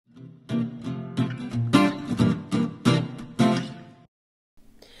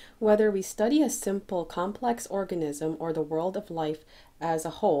Whether we study a simple, complex organism or the world of life as a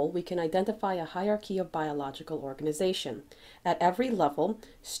whole, we can identify a hierarchy of biological organization. At every level,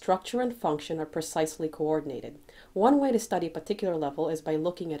 structure and function are precisely coordinated. One way to study a particular level is by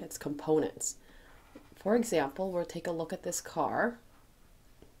looking at its components. For example, we'll take a look at this car.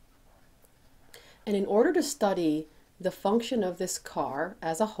 And in order to study the function of this car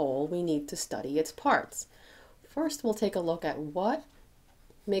as a whole, we need to study its parts. First, we'll take a look at what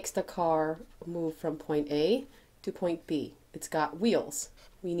makes the car move from point A to point B. It's got wheels.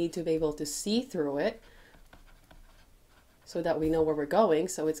 We need to be able to see through it so that we know where we're going.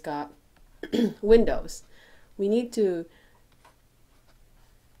 So it's got windows. We need to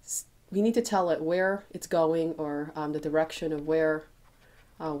tell it where it's going, or the direction of where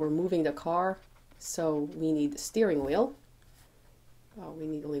we're moving the car. So we need the steering wheel. We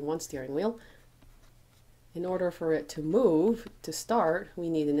need only one steering wheel. In order for it to move, to start, we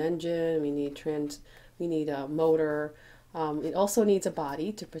need an engine, we need a motor. It also needs a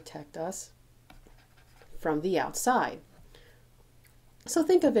body to protect us from the outside. So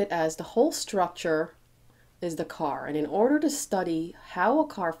think of it as the whole structure is the car, and in order to study how a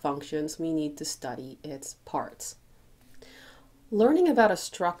car functions, we need to study its parts. Learning about a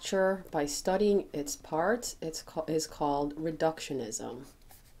structure by studying its parts is called reductionism.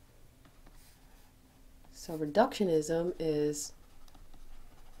 So reductionism is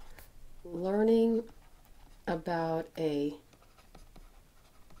learning about a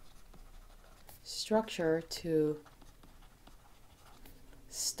structure to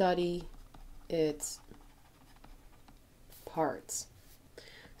study its parts.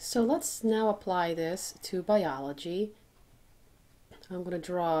 So let's now apply this to biology. I'm going to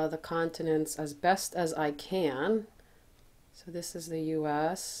draw the continents as best as I can. So this is the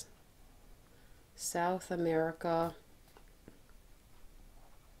US, South America,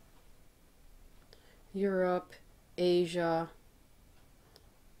 Europe, Asia,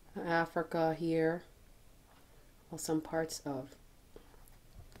 Africa here, well, some parts of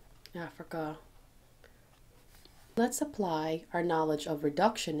Africa. Let's apply our knowledge of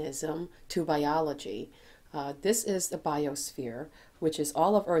reductionism to biology. This is the biosphere, which is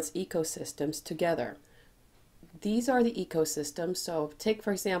all of Earth's ecosystems together. These are the ecosystems. So take,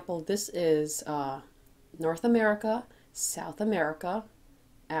 for example, this is North America, South America,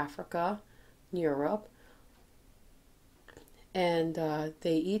 Africa, Europe, and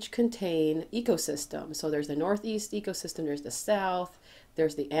they each contain ecosystems. So there's the Northeast ecosystem, there's the South,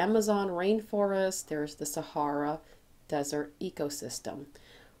 there's the Amazon rainforest, there's the Sahara desert ecosystem.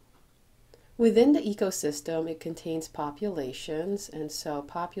 Within the ecosystem, it contains populations, and so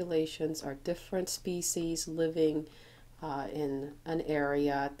populations are different species living in an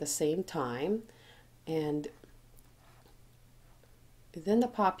area at the same time. And within the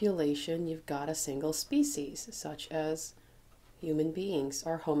population, you've got a single species, such as human beings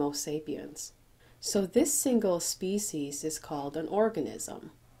or Homo sapiens. So this single species is called an organism.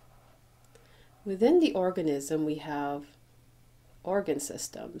 Within the organism, we have organ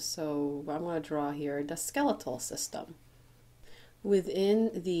systems. So I'm going to draw here the skeletal system.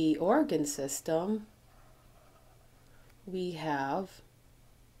 Within the organ system, we have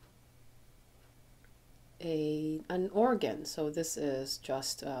an organ. So this is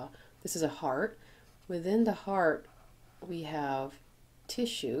just this is a heart. Within the heart, we have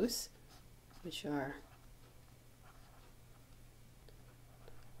tissues, which are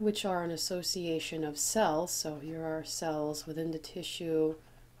an association of cells. So here are cells within the tissue.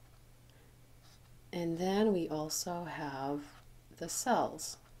 And then we also have the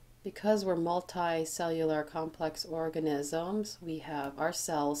cells. Because we're multicellular complex organisms, our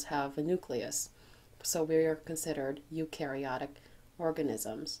cells have a nucleus. So we are considered eukaryotic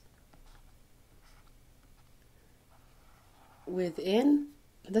organisms. Within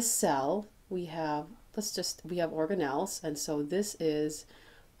the cell, we have organelles, and so this is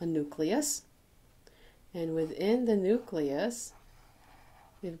a nucleus, and within the nucleus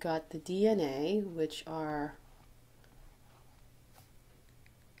we've got the DNA, which are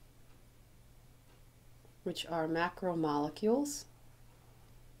macromolecules.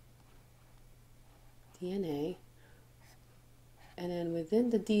 DNA. And then within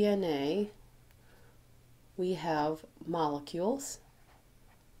the DNA we have molecules.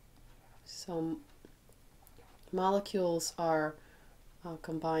 So molecules are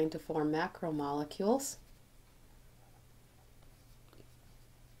combined to form macromolecules.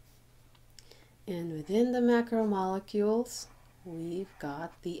 And within the macromolecules, we've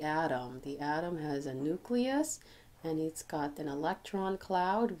got the atom. The atom has a nucleus, and it's got an electron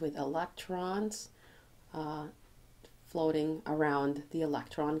cloud with electrons floating around the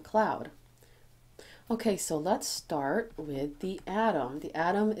electron cloud. Okay, so let's start with the atom. The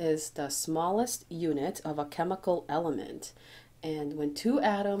atom is the smallest unit of a chemical element. And when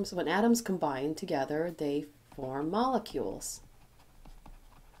atoms combine together, they form molecules.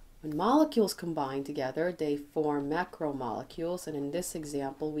 When molecules combine together, they form macromolecules, and in this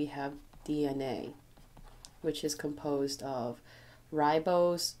example we have DNA, which is composed of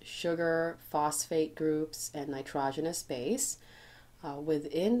ribose, sugar, phosphate groups, and nitrogenous base.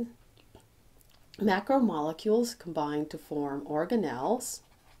 Within macromolecules combine to form organelles.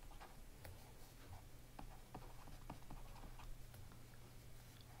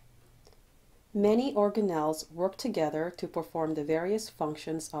 Many organelles work together to perform the various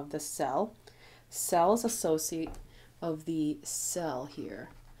functions of the cell. Cells associate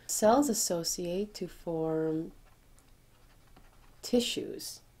to form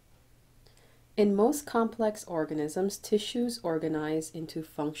tissues. In most complex organisms, tissues organize into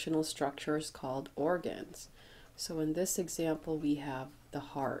functional structures called organs. So in this example, we have the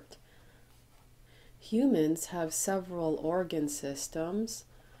heart. Humans have several organ systems.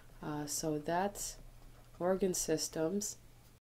 So that's organ systems